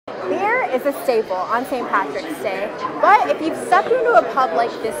beer is a staple on St. Patrick's Day, but if you've stepped into a pub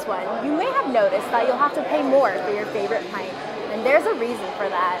like this one, you may have noticed that you'll have to pay more for your favorite pint. And there's a reason for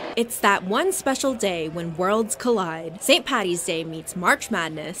that. It's that one special day when worlds collide. St. Patty's Day meets March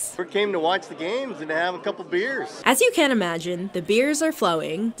Madness. We came to watch the games and to have a couple beers. As you can imagine, the beers are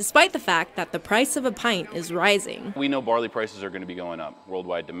flowing, despite the fact that the price of a pint is rising. We know barley prices are going to be going up.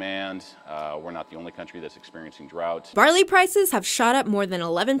 Worldwide demand. We're not the only country that's experiencing drought. Barley prices have shot up more than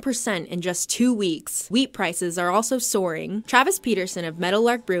 11% in just 2 weeks. Wheat prices are also soaring. Travis Peterson of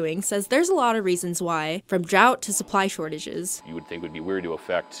Meadowlark Brewing says there's a lot of reasons why, from drought to supply shortages. You would think it would be weird to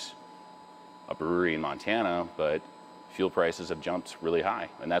affect a brewery in Montana, but fuel prices have jumped really high,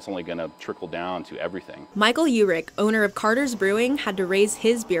 and that's only going to trickle down to everything. Michael Urich, owner of Carter's Brewing, had to raise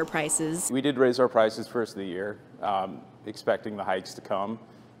his beer prices. We did raise our prices first of the year, expecting the hikes to come.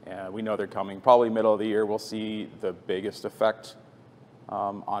 We know they're coming. Probably middle of the year we'll see the biggest effect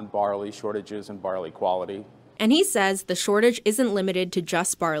on barley shortages and barley quality. And he says the shortage isn't limited to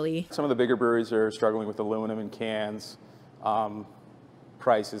just barley. Some of the bigger breweries are struggling with aluminum and cans.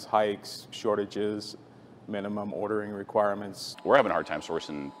 Prices, hikes, shortages, minimum ordering requirements. We're having a hard time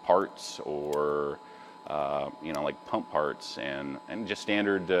sourcing parts or, like pump parts and just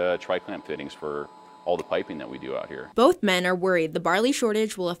standard tri-clamp fittings for all the piping that we do out here. Both men are worried the barley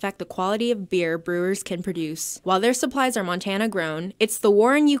shortage will affect the quality of beer brewers can produce. While their supplies are Montana grown, it's the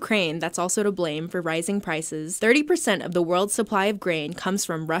war in Ukraine that's also to blame for rising prices. 30% of the world's supply of grain comes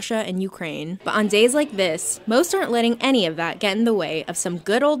from Russia and Ukraine. But on days like this, most aren't letting any of that get in the way of some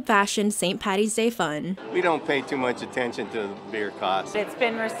good old-fashioned St. Patty's Day fun. We don't pay too much attention to beer costs. It's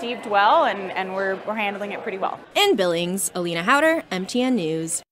been received well, and we're handling it pretty well. In Billings, Alina Howder, MTN News.